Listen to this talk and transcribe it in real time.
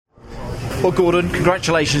Well, Gordon,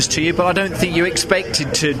 congratulations to you, but I don't think you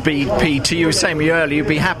expected to be P2. You were saying to me earlier you'd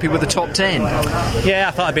be happy with the top 10. Yeah,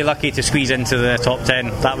 I thought I'd be lucky to squeeze into the top 10.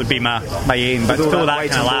 That would be my aim, but to pull that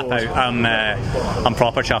kind of lap out, I'm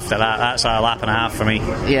proper chuffed at that. That's a lap and a half for me.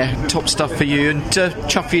 Yeah, top stuff for you, and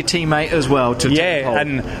chuff for your teammate as well.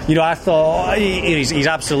 And I thought he's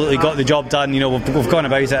absolutely got the job done. We've gone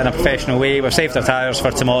about it in a professional way. We've saved our tyres for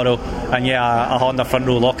tomorrow, and a Honda front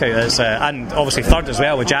row lockout, and obviously third as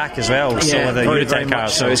well with Jack as well. So the very much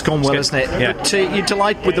cars, so it's gone well, isn't it? Yeah. But you're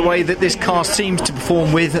delighted with the way that this car seems to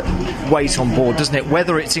perform with weight on board, doesn't it?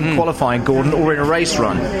 Whether it's in qualifying, Gordon, or in a race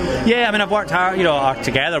run. Yeah, I mean, I've worked hard.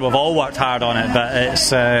 Together we've all worked hard on it, but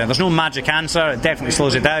it's there's no magic answer. It definitely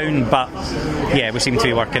slows it down, but we seem to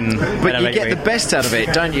be working. But you get the best out of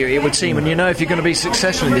it, don't you? It would seem, and if you're going to be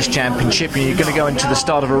successful in this championship, and you're going to go into the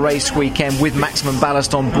start of a race weekend with maximum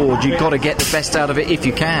ballast on board, you've got to get the best out of it if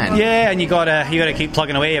you can. Yeah, and you got to keep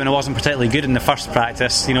plugging away. I mean, I wasn't particularly good in the first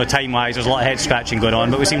practice. Time-wise, there's a lot of head scratching going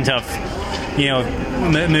on, but we seem to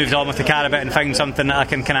have moved on with the car a bit and found something that I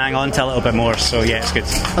can hang on to a little bit more. So yeah, it's good.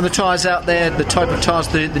 And the tyres out there, the type of tyres,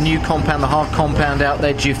 the new compound, the hard compound out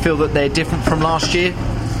there, do you feel that they're different from last year?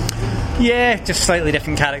 Yeah, just slightly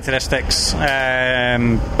different characteristics,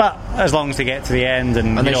 but as long as they get to the end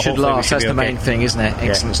and they should last, that's the main thing, isn't it?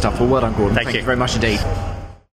 Excellent stuff. Well, well done, Gordon. Thank you very much indeed.